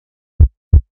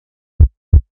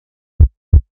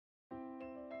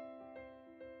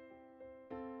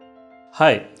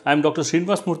Hi, I am Dr.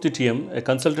 Sreenivasa Murthy TM, a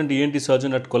consultant ENT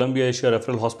surgeon at Columbia Asia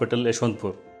Referral Hospital,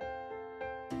 Yeshwanthpur.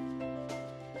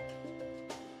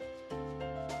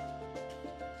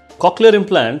 Cochlear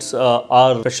implants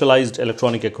are specialized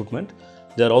electronic equipment.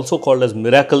 They are also called as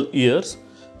miracle ears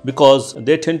because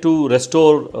they tend to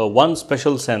restore one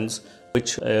special sense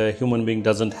which a human being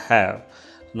doesn't have.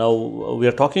 Now, we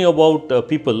are talking about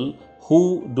people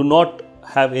who do not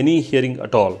have any hearing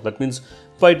at all. That means,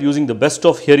 despite using the best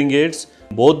of hearing aids,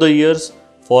 both the ears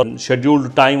for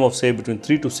scheduled time of say between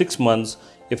 3 to 6 months,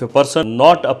 if a person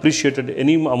not appreciated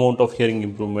any amount of hearing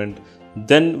improvement,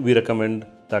 then we recommend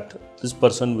that this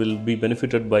person will be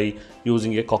benefited by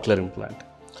using a cochlear implant.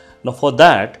 Now for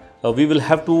that, we will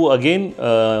have to again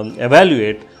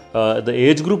evaluate the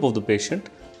age group of the patient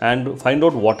and find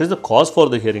out what is the cause for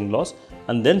the hearing loss,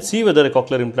 and then see whether a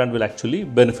cochlear implant will actually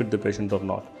benefit the patient or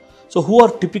not. So who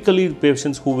are typically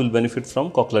patients who will benefit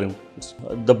from cochlear implants?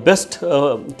 The best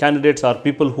candidates are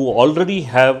people who already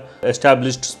have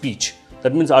established speech.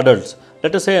 That means adults.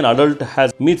 Let us say an adult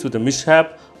meets with a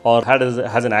mishap or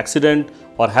has an accident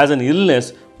or has an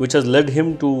illness which has led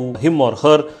him or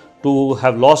her to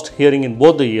have lost hearing in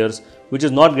both the ears, which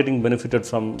is not getting benefited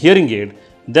from hearing aid.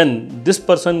 Then this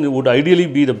person would ideally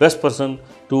be the best person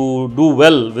to do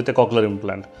well with a cochlear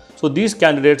implant. So these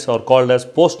candidates are called as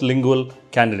postlingual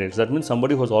candidates. That means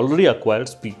somebody who has already acquired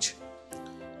speech.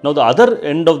 Now the other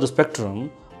end of the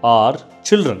spectrum are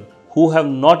children who have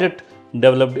not yet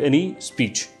developed any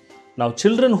speech. Now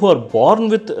children who are born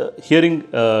with hearing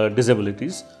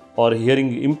disabilities or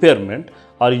hearing impairment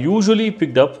are usually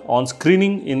picked up on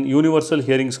screening in universal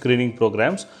hearing screening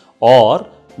programs, or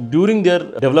during their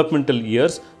developmental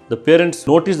years the parents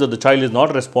notice that the child is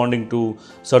not responding to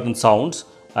certain sounds,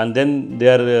 and then they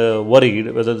are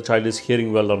worried whether the child is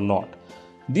hearing well or not.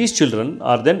 These children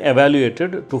are then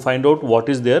evaluated to find out what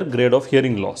is their grade of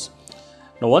hearing loss.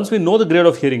 Now once we know the grade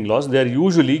of hearing loss, they are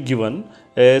usually given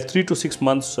a 3 to 6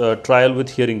 months trial with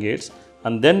hearing aids,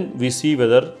 and then we see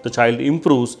whether the child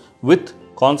improves with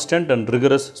constant and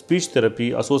rigorous speech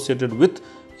therapy associated with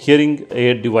hearing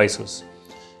aid devices.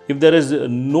 If there is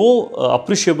no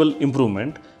appreciable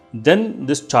improvement, then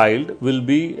this child will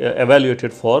be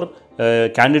evaluated for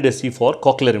candidacy for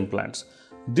cochlear implants.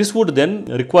 This would then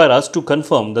require us to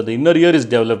confirm that the inner ear is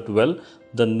developed well,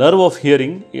 the nerve of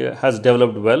hearing has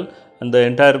developed well, and the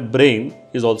entire brain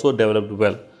is also developed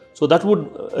well. So that would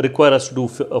require us to do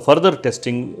further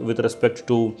testing with respect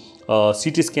to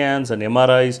CT scans and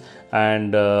MRIs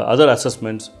and other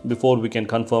assessments before we can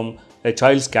confirm a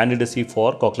child's candidacy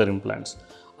for cochlear implants.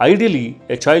 Ideally,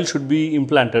 a child should be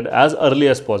implanted as early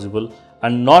as possible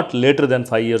and not later than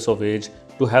 5 years of age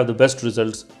to have the best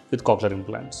results with cochlear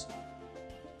implants.